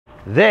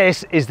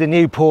This is the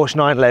new Porsche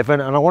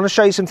 911 and I want to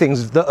show you some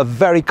things that are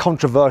very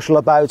controversial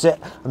about it.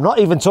 I'm not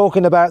even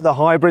talking about the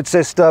hybrid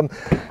system.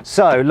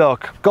 So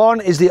look, gone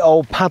is the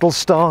old paddle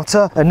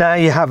starter and now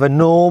you have a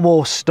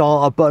normal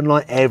starter button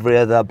like every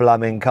other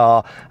blooming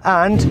car,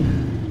 and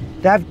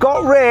they've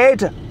got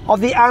rid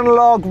of the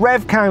analog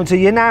rev counter.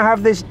 You now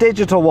have this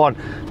digital one.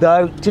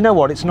 Though, do you know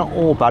what? It's not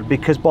all bad,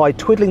 because by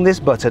twiddling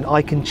this button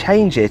I can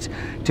change it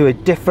to a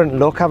different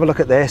look. Have a look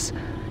at this.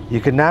 You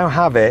can now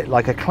have it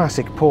like a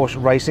classic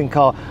Porsche racing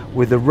car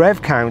with the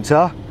rev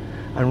counter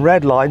and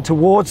red line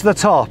towards the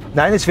top.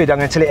 Now in this video I'm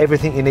going to tell you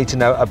everything you need to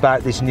know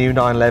about this new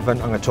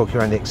 911. I'm going to talk you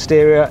around the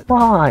exterior.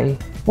 Why?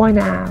 Why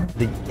now?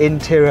 The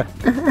interior.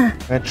 I'm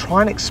going to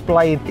try and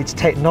explain its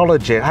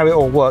technology and how it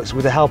all works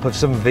with the help of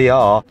some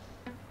VR.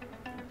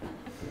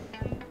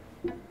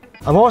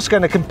 I'm also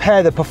going to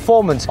compare the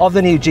performance of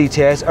the new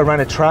GTS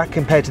around a track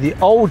compared to the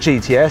old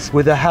GTS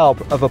with the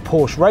help of a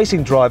Porsche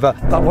racing driver.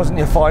 That wasn't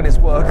your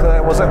finest work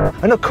there, was it?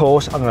 And of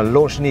course, I'm going to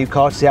launch a new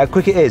car to see how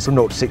quick it is from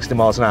 0 to 60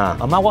 miles an hour.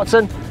 I'm Matt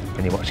Watson,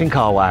 and you're watching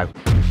Carwow.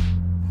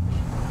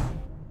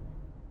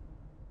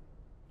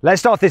 Let's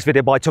start this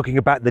video by talking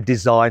about the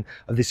design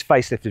of this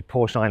facelifted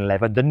Porsche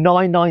 911, the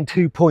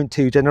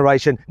 992.2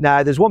 generation.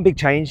 Now, there's one big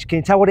change. Can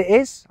you tell what it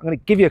is? I'm going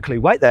to give you a clue.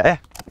 Wait there.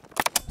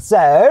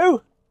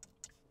 So,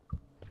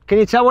 can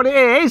you tell what it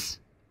is?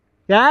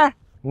 Yeah?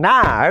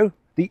 Now,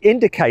 the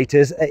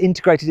indicators are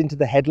integrated into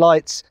the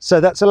headlights, so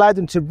that's allowed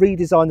them to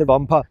redesign the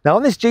bumper. Now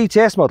on this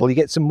GTS model, you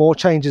get some more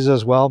changes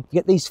as well. You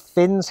get these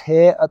fins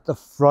here at the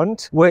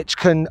front, which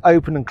can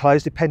open and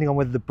close depending on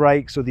whether the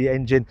brakes or the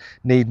engine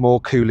need more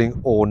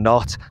cooling or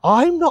not.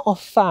 I'm not a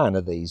fan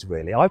of these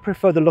really. I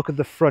prefer the look of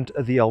the front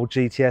of the old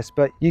GTS,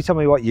 but you tell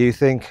me what you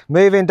think.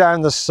 Moving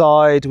down the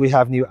side, we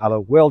have new alloy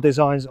wheel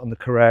designs. On the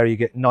Carrera, you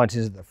get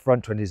 19s at the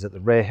front, 20s at the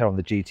rear. Here on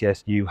the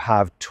GTS, you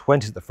have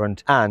 20s at the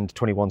front and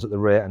 21s at the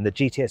rear, and the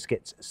GTS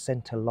gets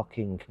center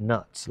locking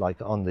nuts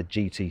like on the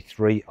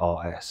GT3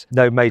 RS.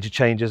 No major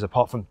changes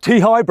apart from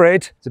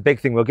T-hybrid. It's a big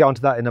thing. We'll get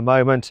onto that in a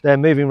moment.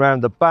 Then moving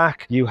around the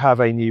back, you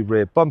have a new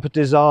rear bumper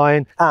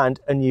design and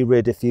a new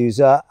rear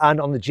diffuser. And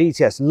on the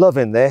GTS,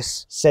 loving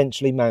this,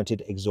 centrally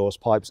mounted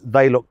exhaust pipes.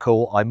 They look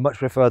cool. I much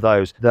prefer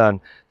those than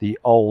the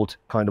old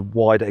kind of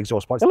wider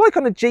exhaust pipes. They're like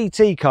on a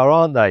GT car,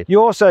 aren't they?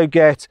 You also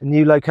get a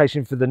new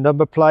location for the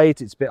number plate.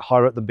 It's a bit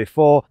higher up than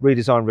before.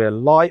 Redesigned rear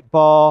light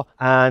bar,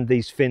 and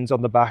these fins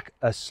on the back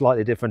are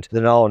slightly different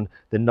than on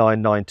the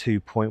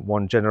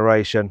 992.1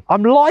 generation.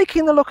 I'm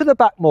liking the look of the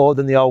back more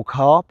than the old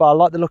car, but I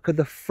like the look of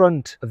the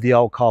front of the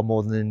old car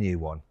more than the new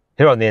one.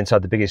 Here on the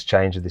inside, the biggest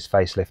change of this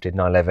facelifted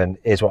 911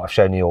 is what I've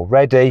shown you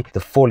already, the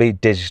fully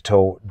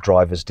digital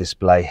driver's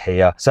display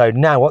here. So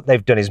now what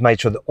they've done is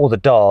made sure that all the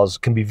dials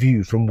can be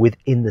viewed from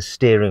within the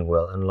steering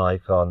wheel,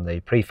 unlike on the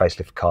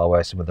pre-facelift car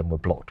where some of them were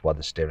blocked by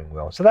the steering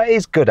wheel. So that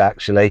is good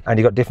actually, and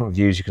you've got different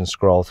views you can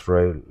scroll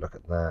through. Look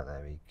at that,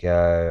 there we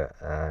go.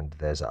 And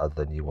there's that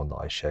other new one that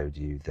I showed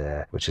you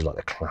there, which is like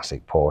the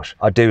classic Porsche.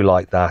 I do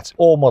like that.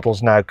 All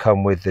models now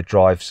come with the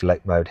drive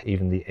select mode,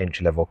 even the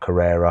entry-level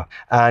Carrera.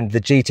 And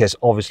the GTS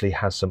obviously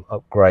has some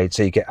upgrades,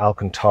 so you get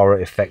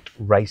Alcantara effect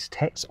race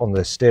text on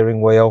the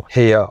steering wheel,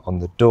 here on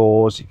the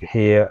doors,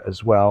 here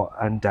as well,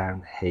 and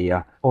down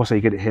here. Also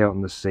you get it here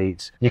on the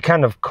seats. You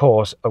can of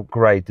course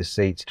upgrade the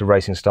seats to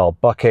racing style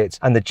buckets,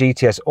 and the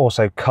GTS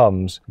also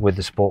comes with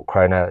the sport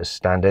chrono as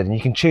standard, and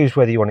you can choose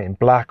whether you want it in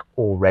black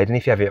or red, and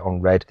if you have it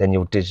on red then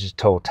your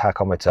digital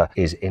tachometer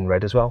is in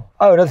red as well.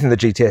 Oh, another thing the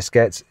GTS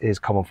gets is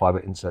carbon fiber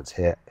inserts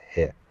here,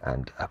 here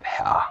and up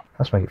here.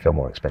 Let's make it feel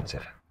more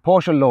expensive.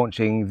 Porsche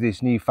launching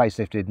this new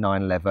facelifted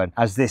 911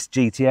 as this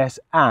GTS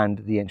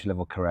and the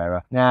entry-level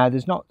Carrera. Now,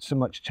 there's not so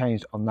much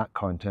changed on that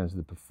car in terms of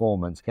the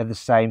performance. You have the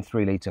same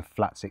 3-litre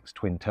flat-six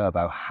twin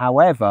turbo.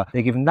 However,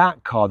 they're giving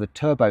that car the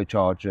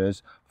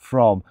turbochargers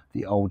from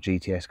the old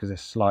GTS because they're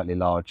slightly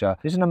larger.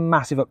 There isn't a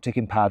massive uptick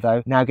in power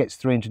though. Now gets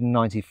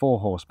 394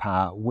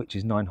 horsepower, which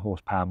is 9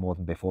 horsepower more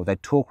than before. Their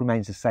torque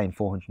remains the same,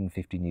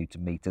 450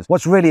 newton meters.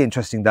 What's really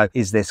interesting though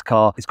is this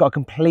car. It's got a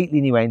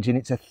completely new engine.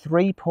 It's a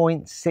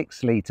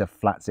 3.6 litre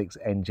flat-six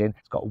engine.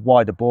 It's got a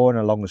wider bore and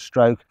a longer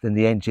stroke than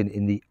the engine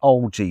in the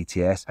old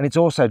GTS. And it's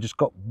also just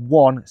got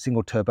one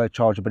single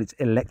turbocharger, but it's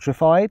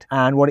electrified.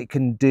 And what it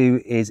can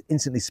do is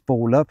instantly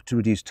spool up to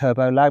reduce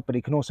turbo lag, but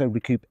it can also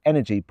recoup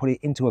energy, put it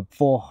into a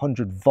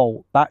 400-volt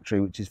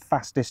battery, which is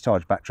fast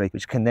discharge battery,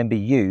 which can then be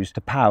used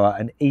to power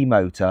an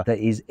e-motor that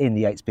is in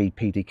the 8-speed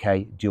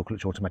PDK dual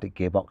clutch automatic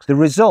gearbox. The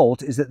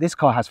result is that this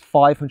car has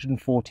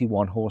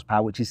 541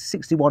 horsepower, which is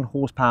 61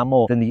 horsepower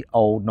more than the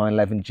old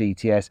 911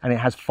 GTS, and it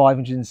has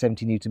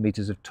 570 newton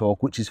meters of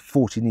torque, which is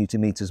 40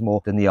 newton meters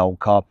more than the old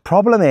car.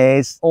 Problem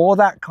is, all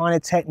that kind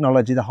of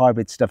technology, the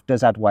hybrid stuff,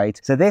 does add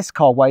weight. So this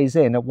car weighs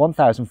in at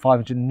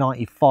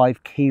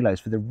 1,595 kilos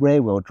for the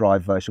rear wheel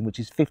drive version, which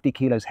is 50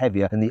 kilos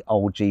heavier than the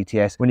old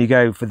GTS. GTS. When you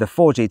go for the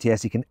 4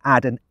 GTS, you can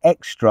add an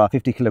extra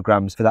 50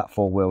 kilograms for that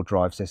four-wheel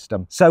drive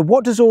system. So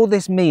what does all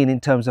this mean in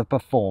terms of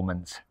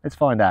performance? Let's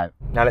find out.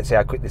 Now let's see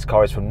how quick this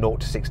car is from 0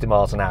 to 60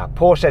 miles an hour.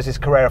 Porsche says this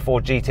Carrera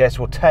 4 GTS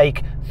will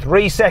take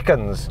 3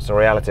 seconds. It's a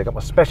reality. I've got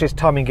my specialist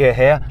timing gear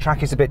here.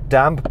 Track is a bit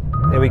damp.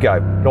 Here we go.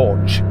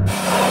 Launch.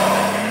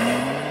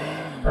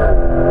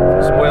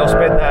 Some wheel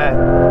spin there.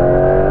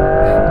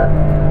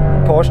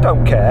 Porsche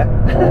don't care.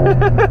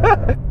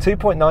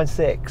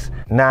 2.96.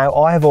 Now,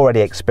 I have already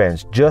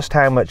experienced just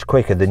how much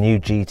quicker the new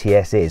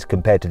GTS is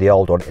compared to the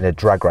old one in a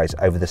drag race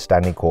over the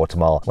standing quarter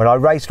mile, when I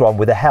raced one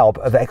with the help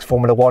of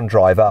ex-Formula 1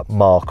 driver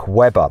Mark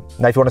Webber.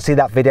 Now, if you want to see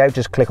that video,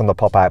 just click on the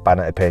pop-out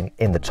banner appearing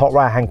in the top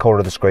right-hand corner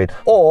of the screen,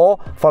 or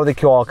follow the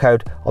QR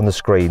code on the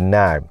screen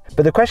now.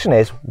 But the question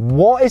is,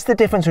 what is the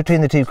difference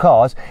between the two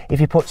cars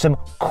if you put some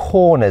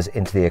corners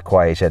into the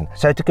equation?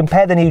 So to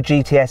compare the new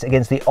GTS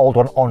against the old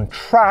one on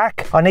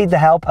track, I need the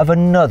help of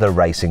another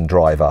racing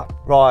driver.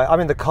 Right, I'm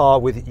in the car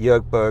with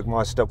Jörg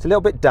Bergmeister. It's a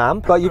little bit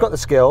damp, but you've got the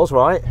skills,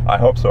 right? I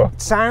hope so.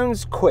 It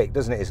sounds quick,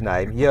 doesn't it, his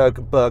name? Jörg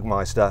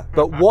Bergmeister.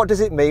 But what does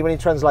it mean when you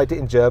translate it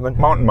in German?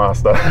 Mountain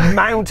master.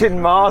 Mountain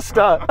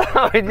master.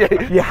 I mean,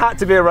 you had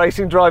to be a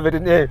racing driver,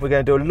 didn't you? We're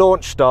going to do a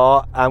launch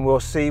start and we'll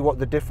see what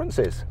the difference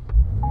is.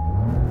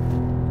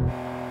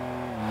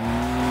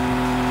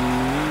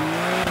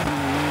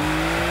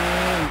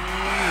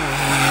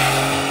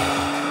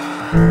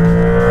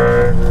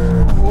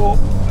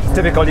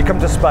 Typical, you come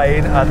to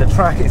Spain and the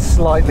track is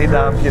slightly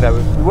damp. You know,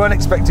 we weren't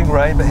expecting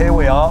rain, but here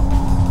we are.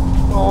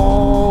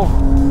 Oh,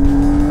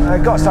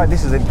 I've got to say,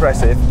 this is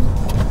impressive.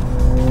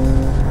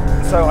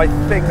 So I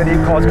think the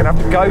new car's going to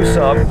have to go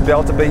some to be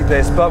able to beat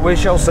this, but we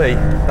shall see.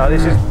 Now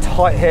this is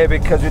tight here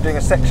because we're doing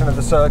a section of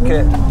the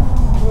circuit.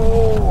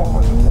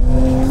 Oh,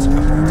 it's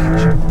got more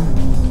tension.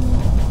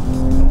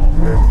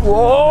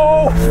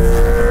 Whoa!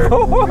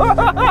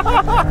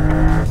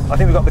 I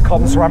think we've got the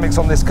common ceramics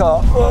on this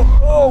car.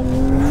 Oh,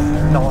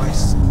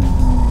 nice.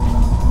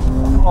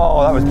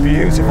 Oh, that was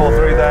beautiful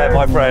through there,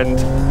 my friend.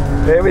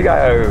 Here we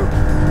go.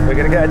 We're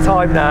going to get a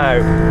time now.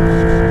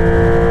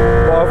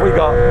 What have we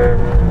got?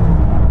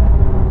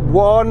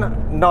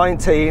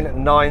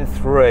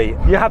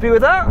 1:19.93. You happy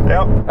with that?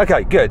 Yep.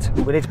 Okay, good.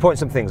 We need to point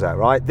some things out,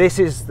 right? This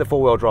is the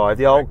four-wheel drive.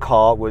 The old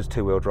car was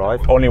two-wheel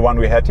drive. Only one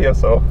we had here,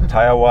 so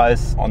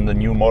tire-wise, on the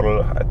new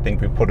model, I think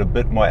we put a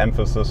bit more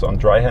emphasis on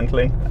dry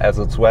handling, as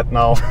it's wet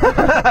now.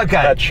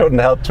 Okay. That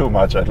shouldn't help too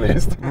much, at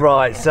least.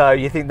 Right, so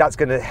you think that's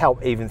going to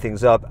help even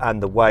things up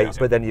and the weight,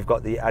 but then you've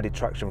got the added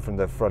traction from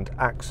the front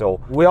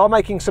axle. We are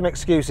making some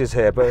excuses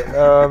here, but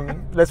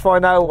let's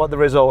find out what the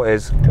result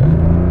is. Okay.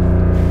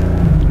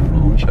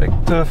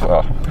 Active.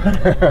 Oh.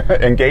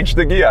 Engage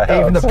the gear.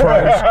 Even the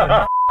pros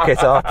can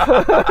it up.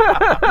 Look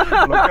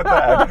at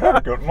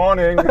that. Good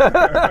morning.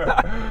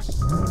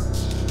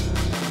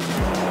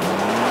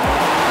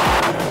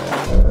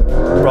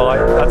 Right,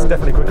 that's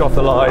definitely quick off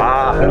the line.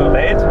 Ah, a little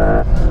late.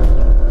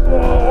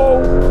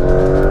 Whoa.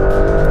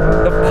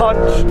 The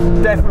punch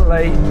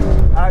definitely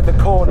out the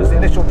corners, the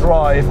initial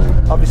drive.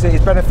 Obviously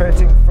it's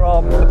benefiting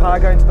from the power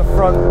going to the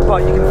front,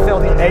 but you can feel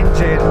the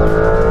engine.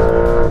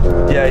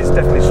 Yeah, it's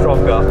definitely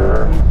stronger.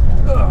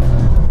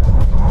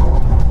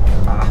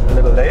 A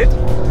little late.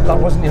 That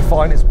wasn't your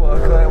finest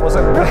work there, was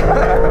it?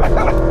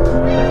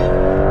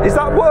 Is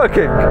that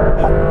working?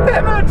 Oh,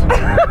 damn it!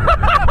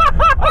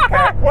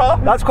 Okay, well.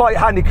 That's quite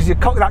handy because you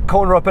cock that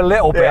corner up a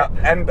little bit. Yeah,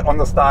 and on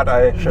the start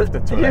I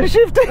shifted too late. You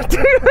shifted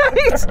too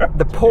late?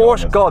 The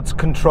Porsche gods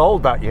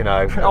controlled that, you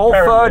know. Old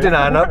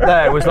Ferdinand up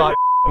there was like,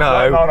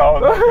 no.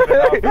 No.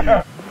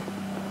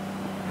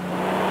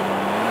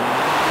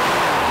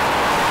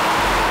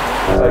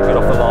 So good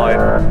off the line.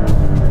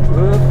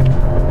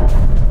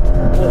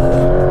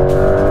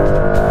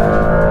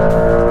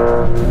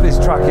 This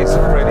track is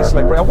really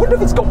slippery. I wonder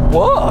if it's got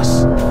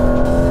worse. We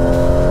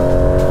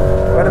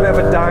had a bit of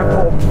a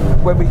downpour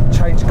when we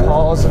changed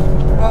cars.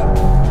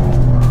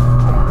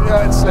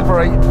 Yeah, it's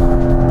slippery.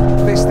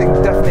 This thing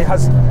definitely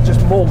has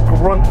just more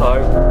grunt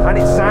though, and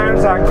it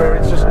sounds angrier,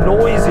 it's just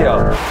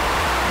noisier.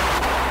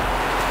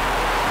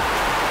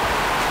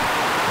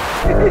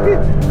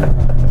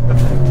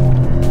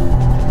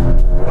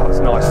 That's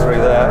nice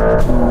through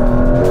there.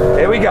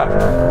 Here we go.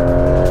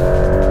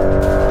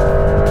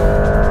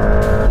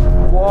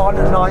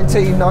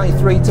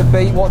 1:19.93 to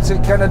beat. What's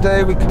it gonna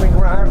do? We're coming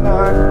round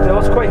now.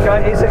 What's quicker?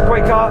 Is it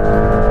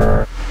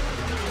quicker?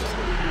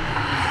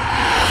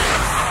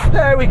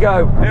 There we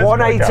go.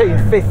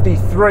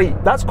 1:18.53.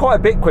 That's quite a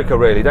bit quicker,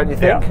 really, don't you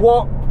think? Yeah.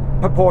 What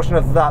proportion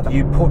of that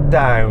you put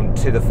down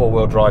to the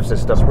four-wheel drive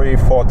system?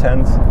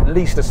 3/4. At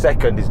least a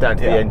second is down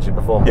to the engine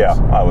performance. Yeah,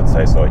 I would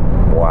say so.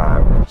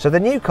 Wow. So the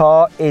new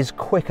car is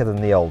quicker than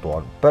the old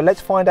one, but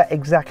let's find out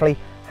exactly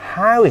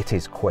how it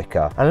is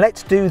quicker, and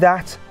let's do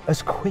that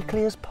as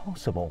quickly as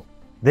possible.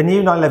 The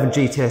new 911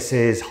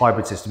 GTS's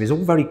hybrid system is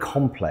all very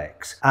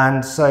complex,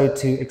 and so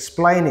to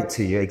explain it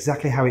to you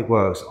exactly how it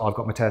works, I've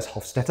got Matthias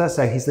Hofstetter,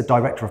 so he's the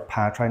director of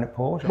powertrain at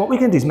Porsche. What we're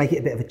going to do is make it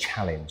a bit of a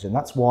challenge, and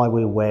that's why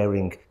we're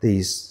wearing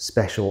these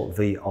special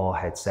VR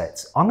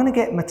headsets. I'm going to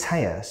get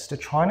Matthias to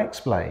try and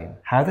explain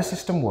how the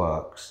system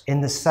works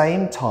in the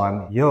same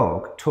time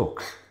Jörg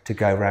took to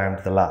go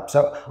round the lap.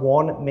 So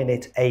 1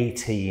 minute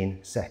 18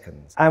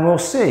 seconds. And we'll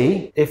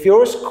see if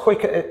you're as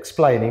quick at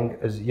explaining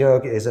as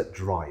Jörg is at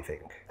driving.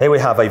 Here we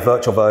have a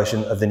virtual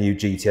version of the new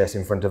GTS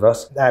in front of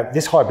us. Now,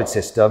 this hybrid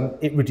system,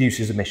 it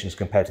reduces emissions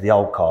compared to the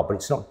old car, but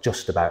it's not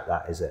just about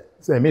that, is it?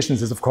 The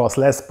emissions is of course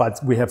less, but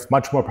we have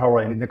much more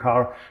power in the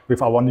car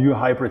with our new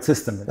hybrid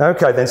system.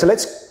 Okay then, so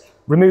let's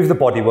remove the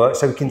bodywork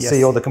so we can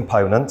see all the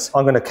components.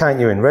 I'm going to count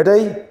you in.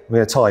 Ready? I'm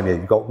going to time you.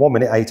 You've got 1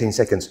 minute 18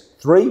 seconds.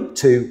 3,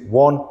 2,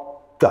 1,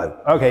 go.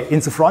 Okay,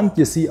 in the front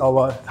you see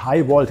our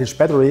high voltage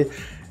battery.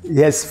 It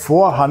has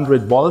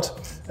 400 volt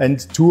and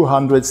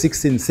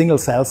 216 single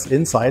cells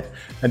inside,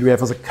 and we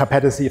have a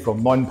capacity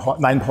from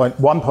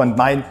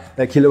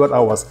 1.9 kilowatt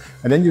hours.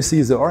 And then you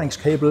see the orange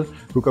cable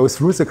who goes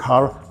through the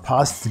car,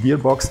 past the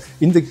gearbox.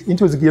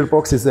 Into the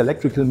gearbox is the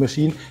electrical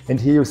machine, and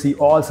here you see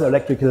all the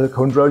electrical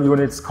control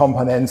units,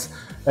 components,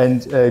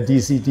 and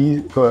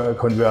DC-DC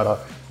converter.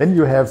 Then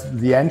you have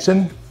the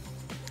engine.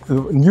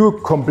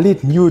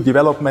 Complete new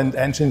development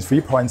engine,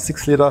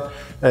 3.6 liter,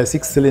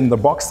 6-cylinder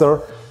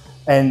boxer.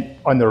 And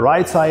on the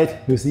right side,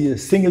 you see a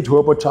single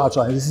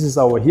turbocharger, and this is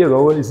our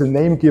hero. It's a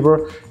name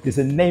giver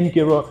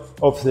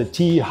of the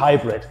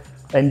T-hybrid.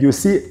 And you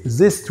see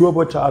this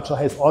turbocharger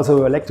has also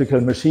an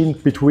electrical machine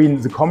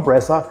between the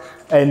compressor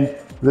and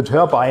the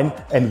turbine.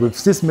 And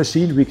with this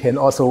machine, we can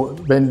also,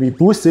 when we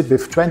boost it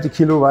with 20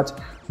 kilowatt,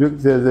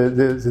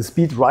 the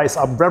speed rise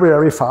up very,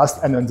 very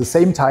fast. And at the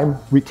same time,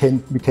 we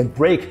can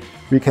brake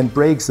the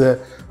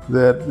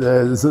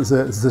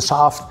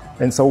shaft.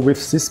 And so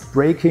with this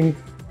braking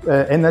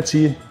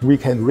energy, we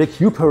can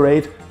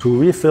recuperate to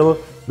refill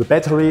the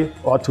battery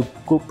or to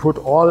put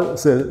all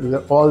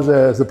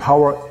the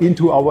power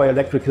into our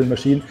electrical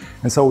machine,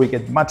 and so we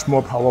get much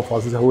more power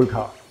for the whole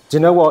car. Do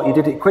you know what? You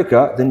did it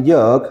quicker than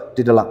Jörg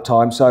did a lap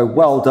time, so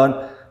well done.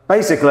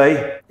 Basically,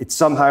 it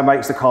somehow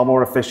makes the car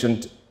more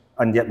efficient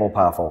and yet more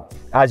powerful.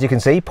 As you can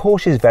see,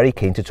 Porsche is very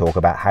keen to talk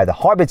about how the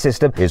hybrid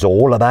system is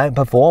all about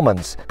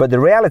performance. But the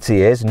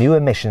reality is, new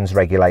emissions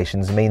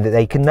regulations mean that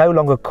they can no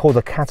longer cool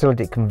the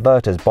catalytic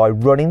converters by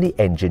running the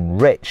engine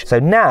rich. So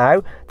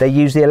now they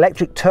use the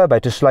electric turbo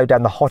to slow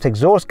down the hot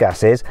exhaust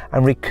gases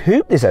and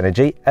recoup this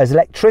energy as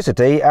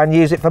electricity and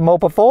use it for more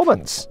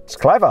performance. It's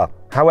clever.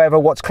 However,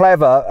 what's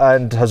clever,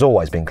 and has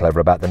always been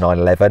clever about the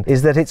 911,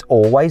 is that it's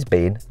always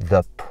been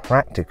the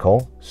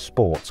practical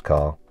sports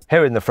car.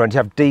 Here in the front, you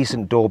have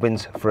decent door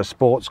bins for a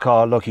sports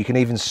car. Look, you can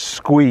even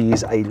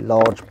squeeze a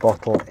large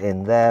bottle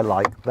in there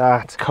like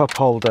that. Cup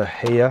holder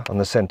here on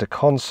the center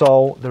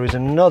console. There is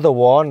another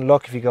one.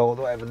 Look, if you go all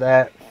the way over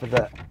there for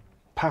the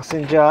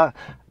passenger.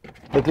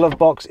 The glove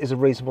box is a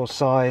reasonable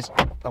size.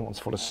 That one's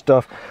full of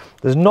stuff.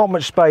 There's not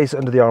much space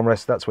under the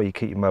armrest. That's where you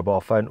keep your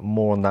mobile phone.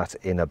 More on that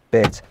in a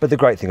bit. But the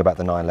great thing about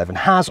the 911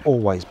 has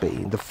always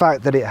been the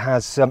fact that it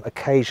has some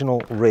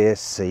occasional rear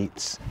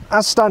seats.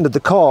 As standard,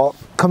 the car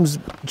comes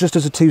just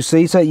as a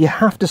two-seater. You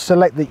have to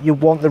select that you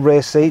want the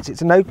rear seats.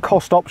 It's a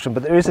no-cost option,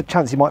 but there is a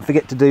chance you might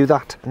forget to do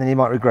that, and then you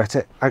might regret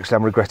it. Actually,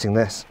 I'm regretting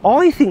this.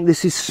 I think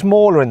this is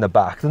smaller in the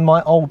back than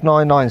my old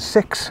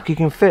 996. You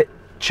can fit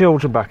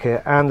children back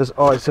here, and there's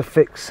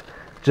ISOFIX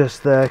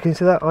just there. Can you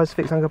see that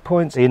ISOFIX anchor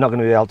point? So you're not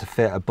going to be able to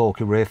fit a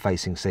bulky rear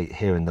facing seat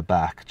here in the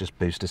back, just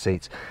booster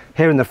seats.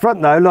 Here in the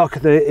front though, look,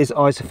 there is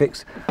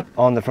ISOFIX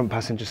on the front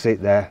passenger seat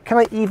there. Can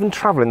I even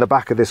travel in the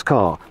back of this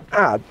car?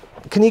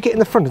 Can you get in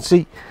the front and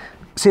see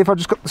if I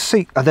just got the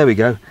seat? Oh, there we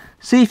go.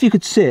 See if you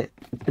could sit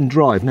and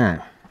drive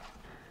now.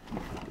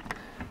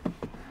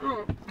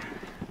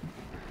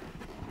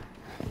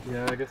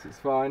 Yeah, I guess it's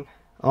fine.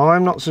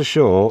 I'm not so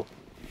sure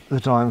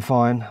that I'm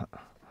fine. I'm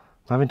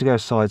having to go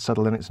side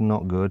saddle and it's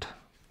not good.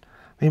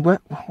 I mean,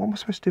 what am I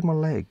supposed to do with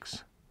my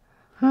legs?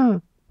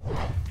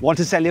 Want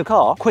to sell your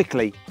car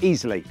quickly,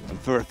 easily, and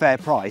for a fair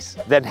price?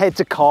 Then head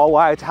to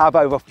Carwow to have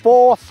over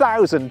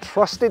 4,000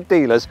 trusted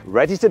dealers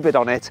ready to bid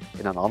on it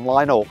in an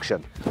online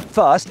auction.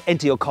 First,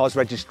 enter your car's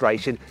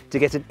registration to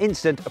get an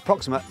instant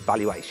approximate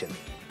valuation.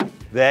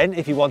 Then,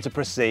 if you want to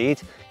proceed,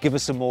 give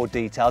us some more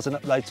details and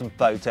upload some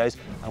photos,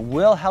 and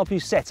we'll help you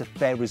set a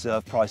fair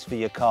reserve price for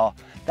your car.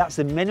 That's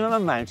the minimum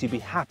amount you'd be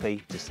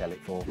happy to sell it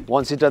for.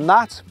 Once you've done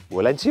that,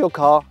 we'll enter your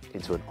car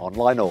into an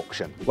online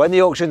auction. When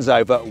the auction's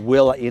over,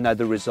 we'll let you know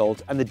the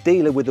result, and the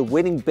dealer with the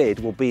winning bid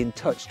will be in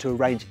touch to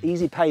arrange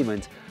easy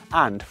payment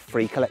and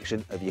free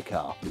collection of your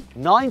car.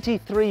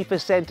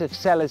 93% of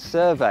sellers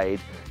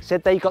surveyed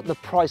said they got the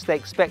price they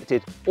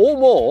expected or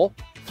more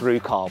through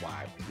Carwow.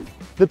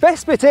 The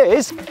best bit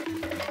is,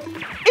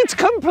 it's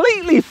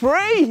completely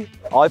free!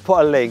 I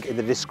put a link in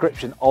the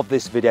description of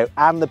this video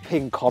and the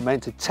pinned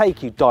comment to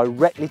take you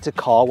directly to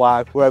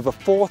Carwow, where over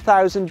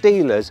 4,000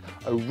 dealers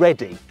are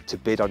ready to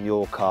bid on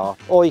your car.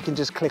 Or you can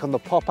just click on the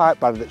pop-out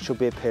banner that should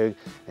be appearing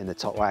in the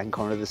top right-hand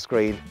corner of the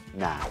screen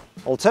now.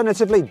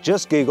 Alternatively,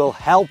 just Google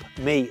 "Help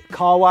Me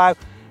CarWow"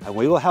 and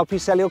we will help you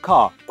sell your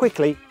car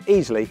quickly,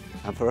 easily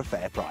and for a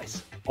fair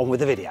price. On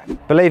with the video.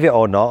 Believe it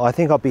or not, I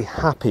think I'd be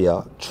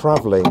happier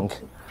travelling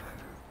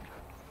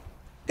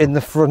in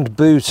the front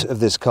boot of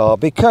this car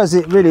because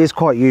it really is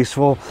quite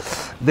useful,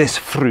 this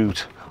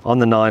fruit on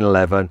the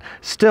 911.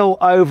 Still,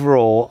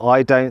 overall,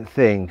 I don't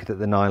think that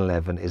the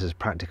 911 is as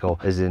practical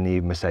as the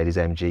new Mercedes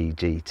AMG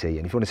GT.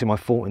 And if you want to see my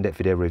full in-depth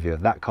video review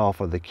of that car,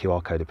 follow the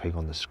QR code appearing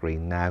on the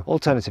screen now.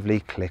 Alternatively,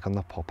 click on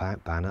the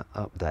pop-out banner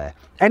up there.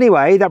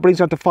 Anyway, that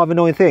brings us on to 5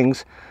 annoying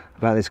things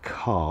about this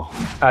car.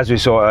 As we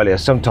saw earlier,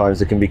 sometimes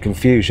there can be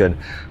confusion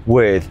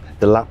with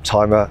the lap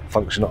timer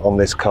function on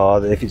this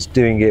car. If it's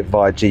doing it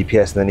via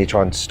GPS and then you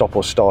try and stop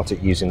or start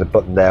it using the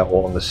button there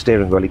or on the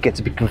steering wheel, it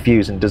gets a bit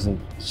confused and doesn't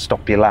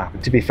stop your lap.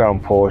 To be fair, on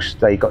Porsche,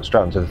 they got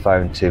straight onto the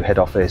phone to head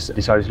office and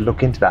decided to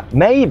look into that.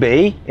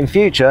 Maybe in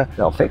future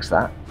they'll fix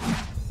that.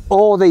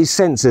 All these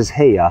sensors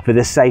here for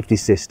the safety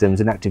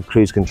systems and active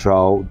cruise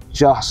control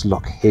just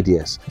look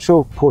hideous. I'm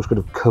sure Porsche could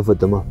have covered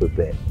them up a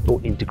bit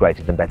or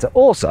integrated them better.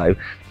 Also,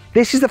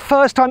 this is the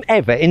first time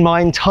ever in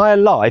my entire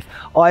life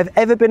I've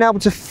ever been able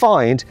to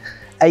find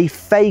a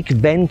fake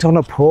vent on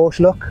a Porsche.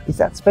 Look, is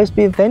that supposed to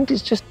be a vent?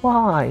 It's just,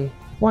 Why?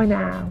 Why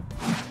now?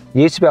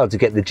 you used to be able to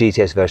get the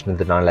GTS version of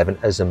the 911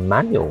 as a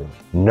manual.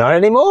 Not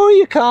anymore,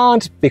 you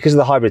can't. Because of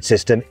the hybrid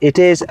system, it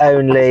is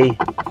only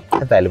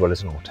available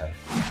as an auto.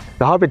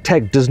 The hybrid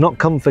tech does not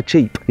come for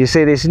cheap. You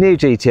see, this new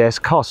GTS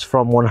costs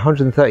from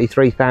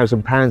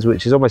 £133,000,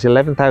 which is almost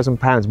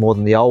 £11,000 more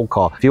than the old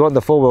car. If you want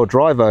the four-wheel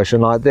drive version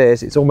like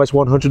this, it's almost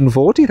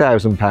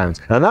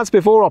 £140,000, and that's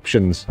before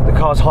options. The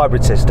car's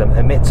hybrid system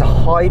emits a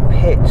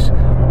high-pitched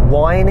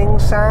whining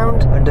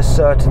sound under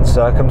certain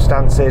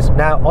circumstances.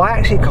 Now, I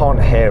actually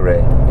can't hear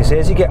it. You see,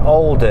 as you get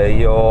older,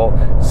 your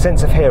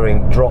sense of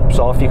hearing drops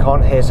off. You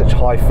can't hear such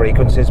high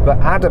frequencies, but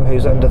Adam,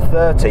 who's under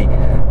 30,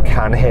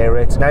 can hear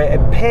it. Now, it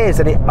appears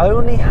that it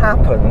only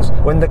happens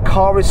when the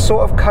car is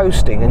sort of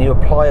coasting and you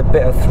apply a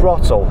bit of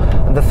throttle,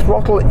 and the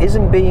throttle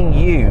isn't being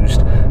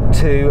used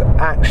to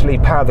actually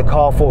power the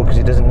car forward because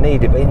it doesn't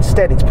need it, but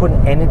instead it's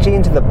putting energy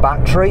into the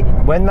battery.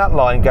 When that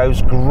line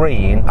goes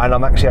green and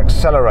I'm actually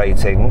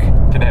accelerating,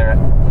 Can hear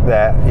it.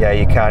 there, yeah,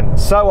 you can.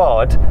 So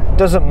odd.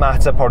 Doesn't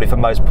matter probably for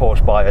most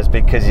Porsche buyers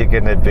because you're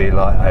going to be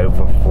like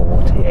over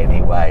 40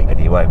 anyway and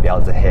you won't be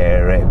able to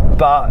hear it,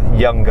 but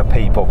younger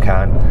people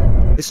can.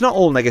 It's not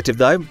all negative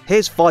though.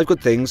 Here's 5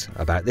 good things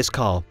about this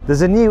car.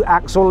 There's a new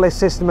axle lift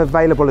system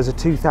available as a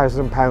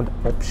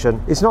 £2,000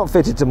 option. It's not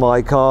fitted to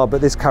my car,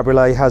 but this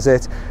cabriolet has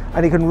it,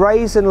 and you can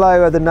raise and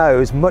lower the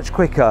nose much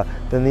quicker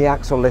than the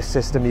axle lift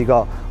system you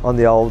got on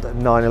the old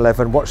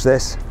 911. Watch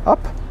this. Up,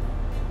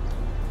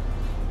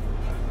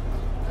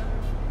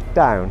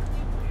 down.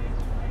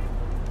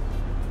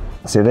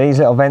 See these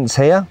little vents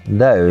here?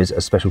 Those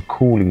are special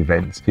cooling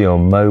vents for your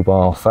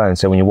mobile phone.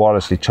 So when you're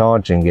wirelessly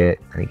charging it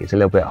and it gets a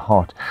little bit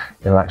hot,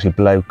 it'll actually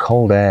blow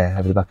cold air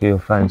over the back of your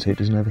phone so it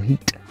doesn't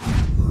overheat.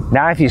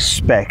 Now, if you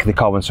spec the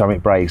carbon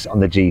ceramic brakes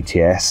on the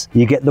GTS,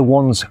 you get the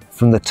ones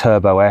from the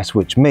Turbo S,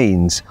 which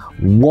means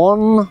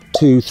 1,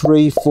 2,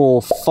 3,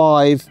 4,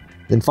 5,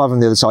 then 5 on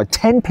the other side,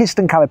 10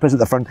 piston calipers at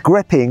the front,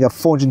 gripping a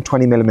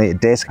 420mm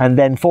disc, and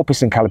then 4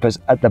 piston calipers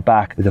at the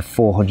back with a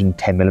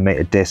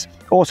 410mm disc.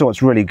 Also,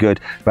 what's really good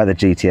about the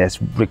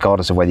GTS,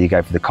 regardless of whether you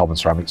go for the carbon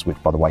ceramics, which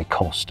by the way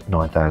cost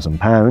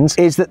 £9,000,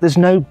 is that there's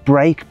no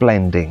brake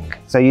blending.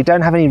 So you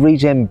don't have any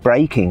regen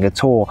braking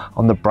at all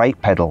on the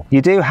brake pedal.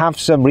 You do have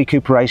some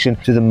recuperation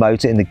through the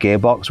motor in the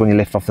gearbox when you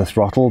lift off the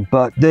throttle,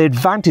 but the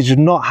advantage of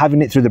not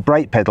having it through the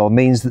brake pedal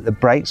means that the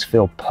brakes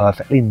feel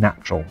perfectly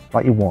natural,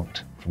 like you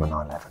want from a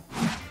 911.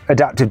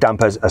 Adaptive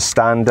dampers are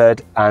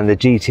standard, and the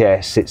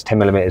GTS sits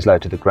 10mm low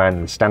to the ground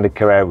in the standard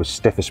Carrera with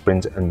stiffer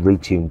springs and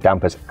retuned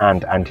dampers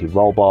and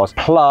anti-roll bars.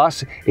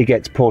 Plus, it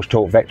gets Porsche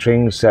torque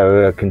vectoring,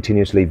 so a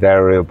continuously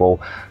variable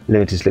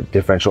limited slip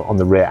differential on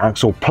the rear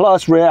axle,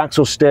 plus rear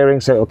axle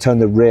steering, so it'll turn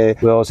the rear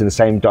wheels in the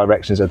same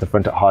directions as the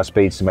front at high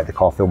speeds to make the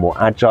car feel more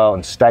agile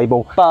and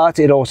stable, but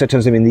it also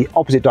turns them in the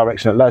opposite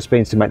direction at low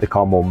speeds to make the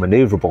car more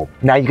maneuverable.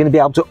 Now, you're going to be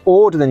able to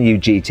order the new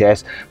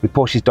GTS with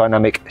Porsche's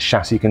dynamic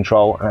chassis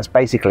control, and that's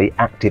basically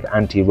active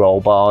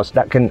anti-roll bars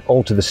that can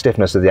alter the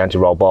stiffness of the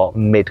anti-roll bar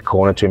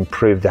mid-corner to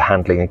improve the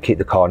handling and keep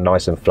the car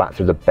nice and flat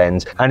through the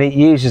bends. And it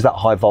uses that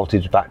high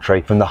voltage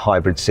battery from the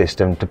hybrid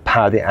system to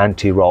power the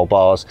anti-roll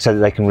bars so that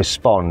they can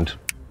respond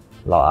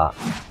like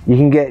that. You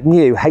can get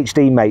new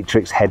HD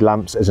matrix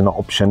headlamps as an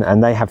option,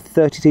 and they have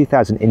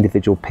 32,000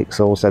 individual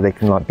pixels, so they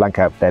can like blank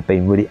out their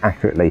beam really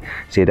accurately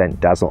so you don't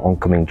dazzle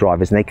oncoming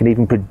drivers, and they can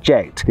even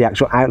project the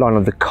actual outline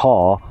of the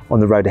car on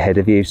the road ahead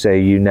of you so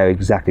you know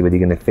exactly whether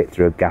you're going to fit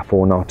through a gap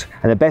or not.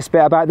 And the best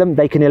bit about them,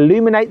 they can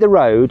illuminate the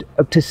road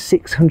up to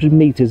 600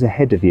 meters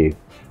ahead of you.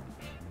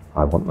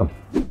 I want them.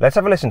 Let's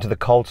have a listen to the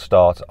cold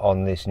start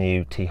on this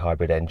new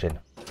T-hybrid engine.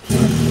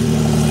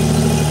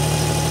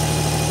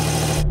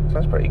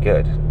 Sounds pretty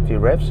good. A few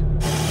revs.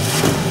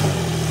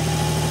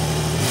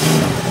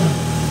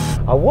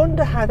 I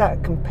wonder how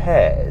that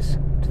compares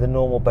to the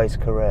normal base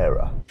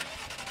Carrera.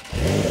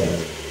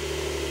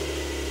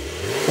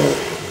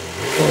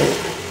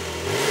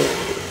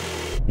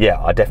 yeah,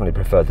 I definitely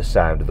prefer the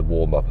sound of the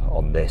warm-up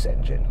on this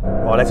engine.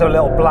 Right, let's have a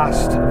little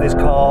blast of this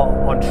car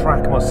on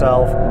track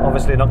myself.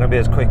 Obviously not going to be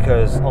as quick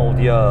as old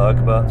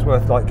Jörg, but it's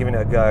worth like giving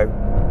it a go.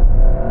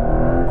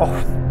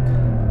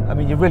 Oh, I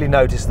mean, you really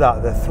notice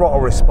that the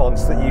throttle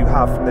response that you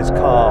have from this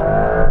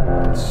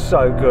car, it's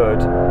so good.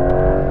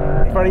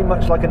 It's very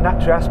much like a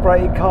naturally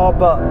aspirated car,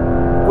 but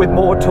with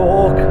more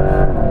torque.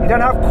 You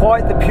don't have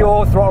quite the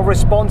pure throttle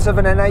response of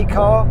an NA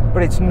car,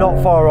 but it's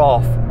not far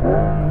off.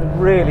 It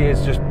really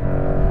is just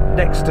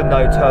next to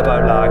no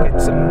turbo lag.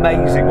 It's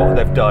amazing what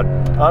they've done.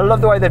 I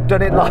love the way they've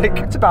done it, like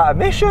it's about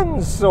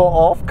emissions, sort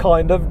of,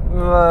 kind of.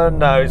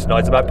 No, it's not,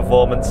 it's about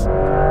performance.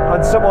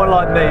 And someone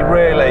like me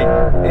really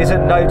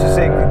isn't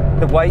noticing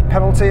the weight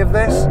penalty of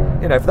this.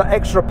 You know, for that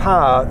extra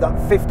power,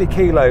 that 50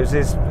 kilos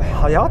is,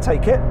 yeah, I'll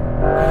take it.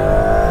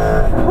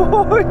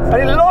 And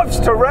it loves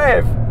to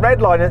rev.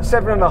 Redline at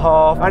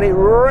 7.5 and it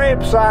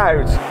rips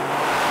out.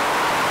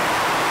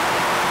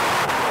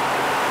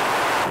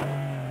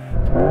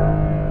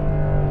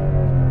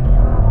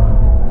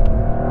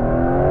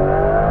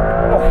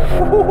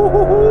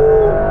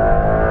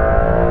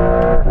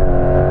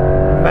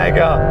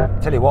 Mega.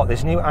 Tell you what,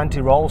 this new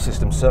anti-roll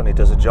system certainly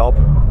does a job.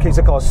 Keeps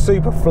the car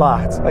super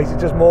flat, makes it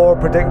just more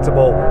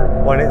predictable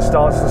when it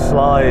starts to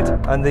slide.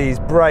 And these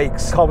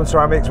brakes, carbon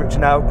ceramics, which are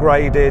now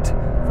upgraded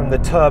from the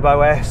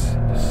Turbo S,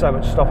 just so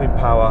much stopping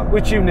power,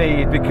 which you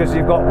need because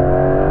you've got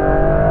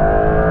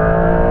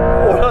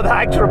all of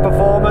that extra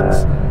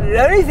performance.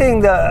 The only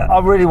thing that I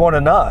really want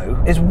to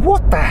know is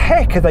what the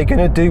heck are they going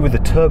to do with the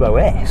Turbo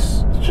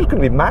S? It's just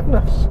going to be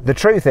madness. The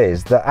truth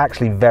is that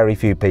actually very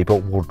few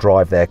people will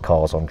drive their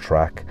cars on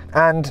track.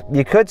 And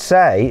you could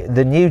say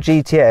the new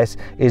GTS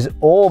is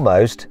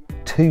almost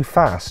too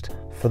fast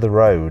for the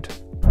road.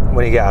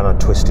 When you get out on a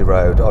twisty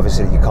road,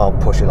 obviously you can't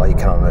push it like you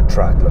can on a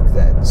track. Look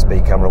there, the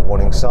speed camera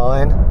warning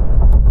sign,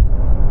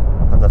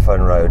 and the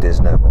fun road is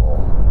no more.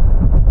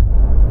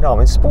 No, I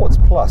mean Sports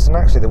Plus, and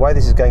actually the way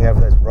this is going over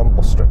those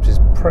rumble strips is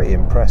pretty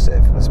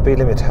impressive. The speed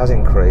limit has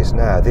increased.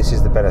 Now this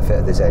is the benefit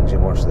of this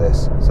engine, watch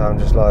this. So I'm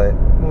just like,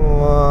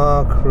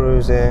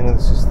 cruising,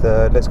 this is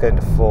third, let's go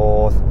into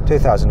fourth,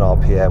 2000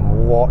 RPM,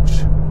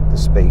 watch the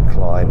speed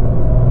climb.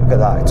 Look at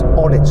that, it's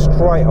on it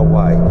straight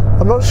away.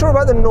 I'm not sure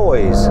about the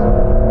noise.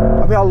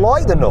 I mean, I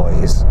like the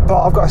noise,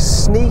 but I've got a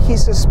sneaky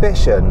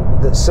suspicion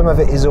that some of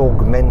it is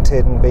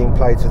augmented and being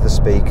played through the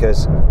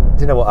speakers.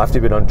 Do you know what, after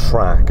you've been on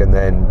track and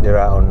then you're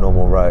out on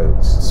normal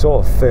roads,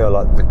 sort of feel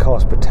like the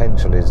car's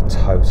potential is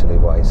totally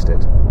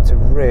wasted. To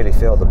really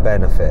feel the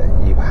benefit,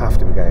 you have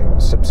to be going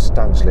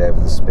substantially over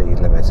the speed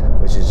limit,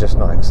 which is just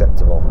not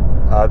acceptable.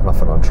 I had my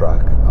fun on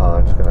track.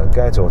 I'm just going to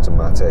go to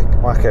automatic,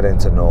 whack it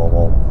into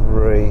normal,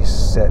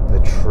 reset the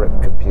trip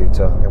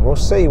computer, and we'll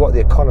see what the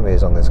economy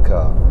is on this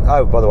car.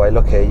 Oh, by the way,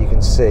 look here, you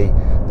can see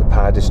the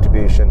power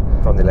distribution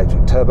from the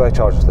electric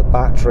turbocharger to the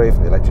battery,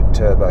 from the electric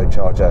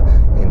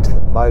turbocharger into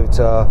the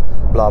motor,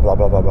 blah, blah,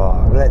 blah, blah,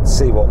 blah. Let's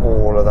see what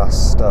all of that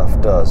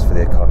stuff does for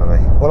the economy.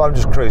 Well, I'm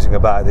just cruising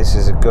about. This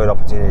is a good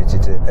opportunity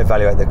to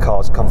evaluate the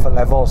car's comfort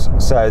levels.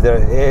 So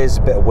there is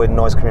a bit of wind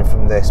noise coming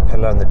from this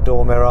pillar and the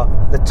door mirror.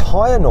 The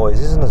tyre noise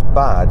isn't as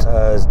bad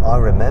as I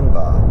remember.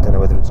 I don't know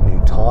whether it's new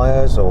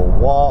tyres or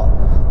what,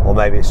 or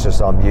maybe it's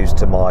just I'm used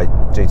to my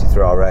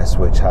GT3 RS,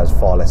 which has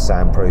far less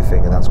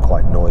soundproofing, and that's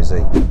quite noisy.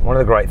 One of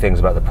the great things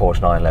about the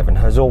Porsche 911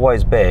 has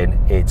always been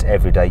its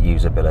everyday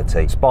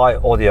usability. Despite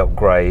all the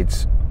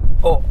upgrades,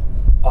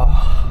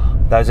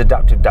 those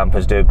adaptive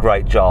dampers do a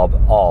great job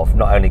of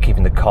not only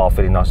keeping the car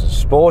feeling nice and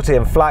sporty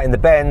and flat in the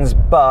bends,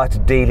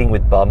 but dealing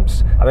with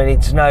bumps. I mean,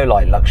 it's no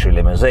like luxury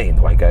limousine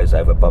the way it goes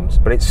over bumps,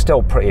 but it's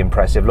still pretty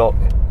impressive. Look,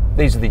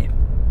 these are the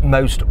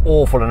most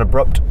awful and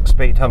abrupt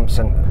speed humps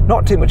and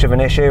not too much of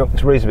an issue.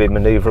 It's reasonably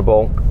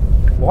manoeuvrable.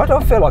 Why do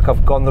I feel like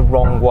I've gone the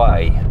wrong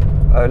way?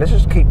 Let's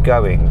just keep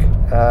going.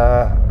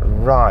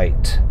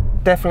 Right.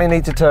 Definitely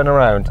need to turn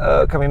around.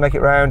 Can we make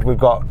it round? We've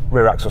got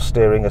rear axle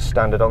steering as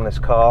standard on this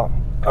car.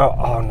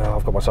 Oh no,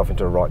 I've got myself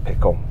into a right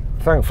pickle.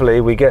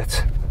 Thankfully, we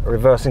get a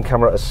reversing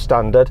camera as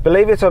standard.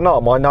 Believe it or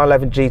not, my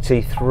 911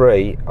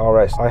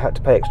 GT3 RS, I had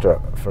to pay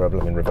extra for a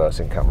blooming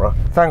reversing camera.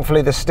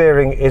 Thankfully, the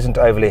steering isn't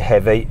overly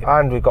heavy,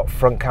 and we've got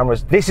front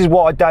cameras. This is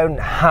what I don't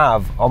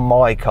have on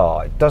my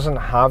car. It doesn't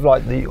have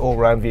like the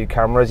all-round view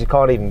cameras. You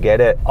can't even get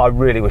it. I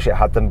really wish it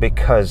had them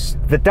because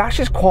the dash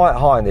is quite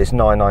high in this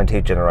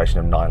 992 generation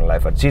of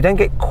 911. So you don't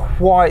get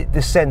quite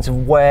the sense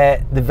of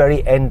where the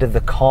very end of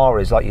the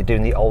car is like you do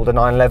in the older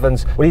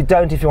 911s. Well, you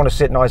don't if you want to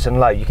sit nice and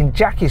low. You can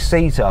jack your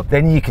seat up,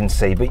 then you can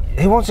see. But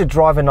who wants to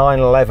drive a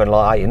 911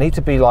 like that? You need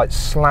to be like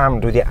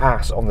slammed with your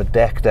ass on the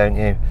deck, don't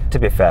you? To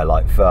be fair,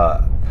 like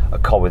for a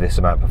car with this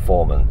amount of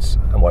performance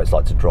and what it's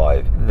like to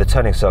drive, the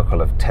turning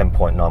circle of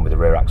 10.9 with the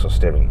rear axle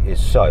steering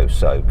is so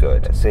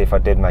good. Let's see if I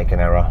did make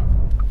an error.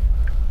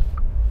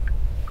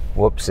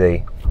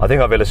 Whoopsie. I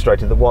think I've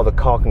illustrated that while the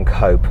car can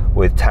cope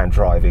with town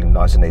driving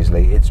nice and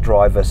easily, its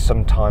drivers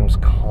sometimes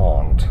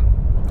can't.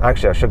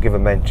 Actually, I should give a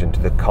mention to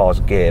the car's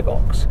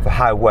gearbox for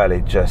how well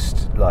it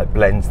just like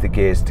blends the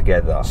gears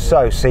together.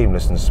 So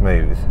seamless and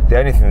smooth. The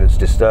only thing that's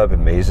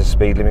disturbing me is the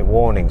speed limit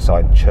warning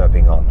sign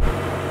chirping on.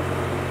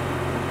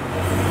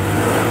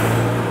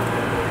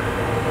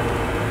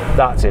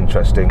 That's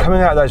interesting.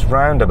 Coming out of those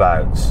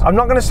roundabouts, I'm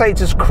not going to say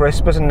it's as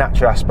crisp as a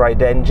naturally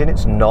aspirated engine,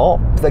 it's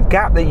not. The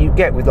gap that you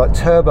get with like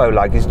turbo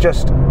lag is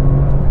just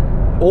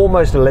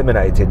almost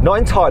eliminated. Not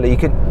entirely, you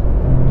can,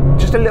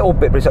 just a little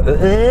bit, but it's like,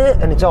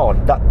 and it's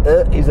on. That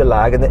is the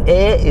lag, and the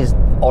air is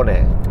on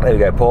it. There we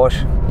go,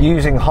 Porsche.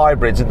 Using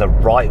hybrids in the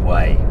right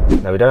way.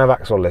 Now, we don't have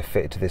axle lift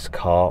fitted to this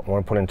car. I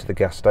want to pull into the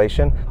gas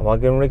station. Am I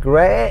going to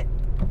regret it?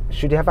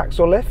 Should you have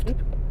axle lift?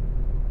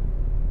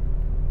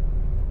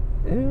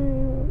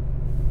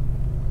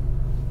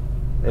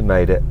 It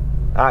made it.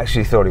 I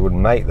actually thought it wouldn't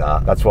make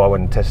that. That's why I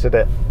went and tested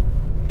it.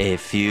 A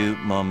few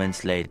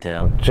moments later.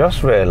 I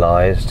just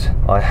realised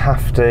I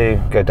have to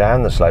go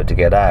down the slope to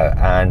get out,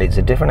 and it's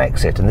a different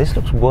exit, and this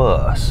looks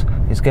worse.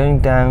 Is going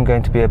down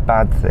going to be a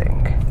bad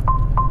thing?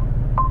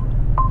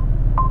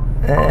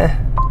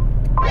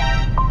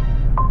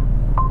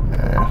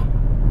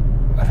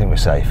 I think we're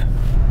safe.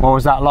 What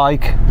was that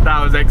like?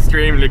 That was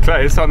extremely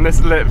close on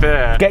this lip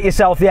here. Get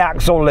yourself the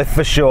axle lift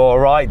for sure,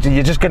 right?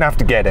 You're just gonna have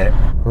to get it.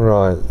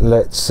 Right,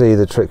 let's see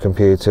the trick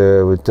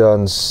computer. We've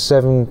done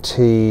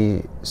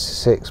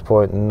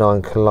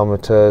 76.9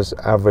 kilometers,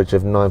 average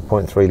of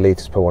 9.3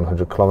 liters per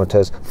 100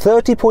 kilometers,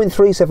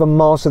 30.37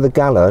 miles to the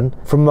gallon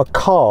from a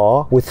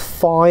car with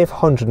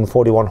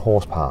 541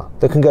 horsepower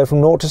that can go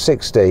from 0 to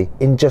 60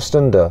 in just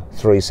under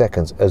 3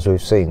 seconds, as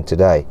we've seen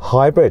today.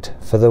 Hybrid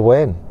for the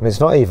win. And it's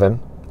not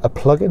even a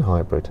plug-in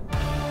hybrid.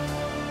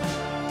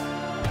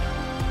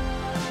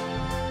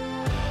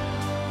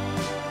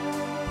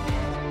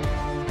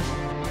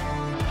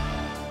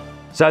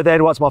 So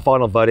then, what's my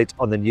final verdict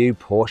on the new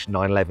Porsche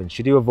 911?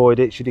 Should you avoid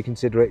it? Should you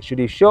consider it? Should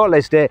you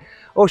shortlist it?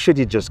 Or should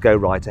you just go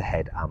right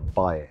ahead and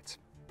buy it?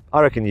 I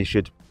reckon you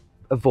should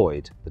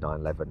avoid the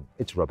 911.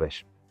 It's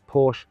rubbish.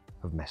 Porsche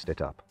have messed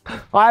it up.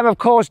 I am, of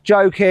course,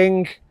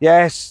 joking.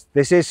 Yes,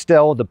 this is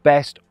still the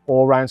best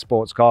all-round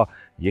sports car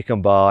you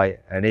can buy,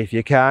 and if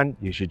you can,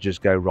 you should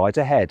just go right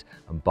ahead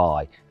and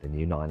buy the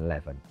new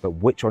 911. But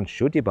which one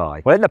should you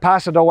buy? Well, in the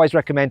past, I'd always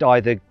recommend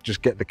either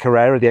just get the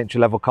Carrera, the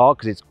entry-level car,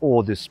 because it's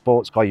all the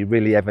sports car you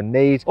really ever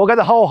need, or go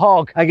the whole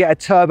hog and get a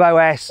Turbo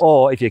S,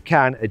 or if you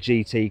can, a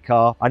GT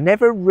car. I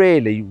never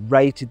really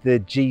rated the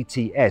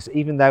GTS,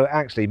 even though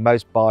actually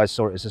most buyers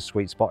saw it as a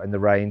sweet spot in the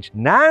range.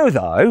 Now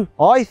though,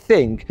 I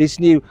think this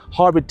new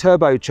hybrid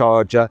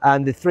turbocharger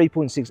and the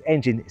 3.6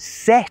 engine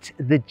set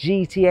the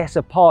GTS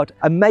apart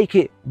and make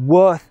it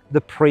worth the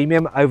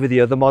premium over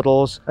the other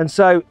models. And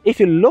so if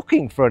you're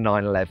looking for a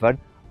 911,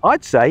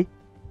 I'd say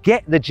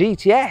get the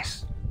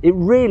GTS. It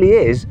really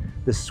is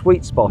the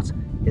sweet spot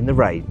in the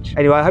range.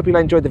 Anyway, I hope you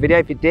enjoyed the video.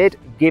 If you did,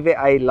 give it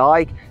a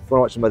like. If you want to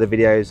watch some other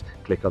videos,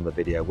 click on the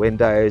video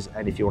windows.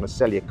 And if you want to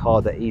sell your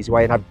car the easy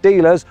way and have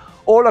dealers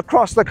all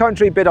across the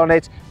country bid on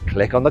it,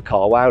 click on the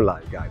CarWow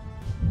logo.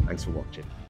 Thanks for watching.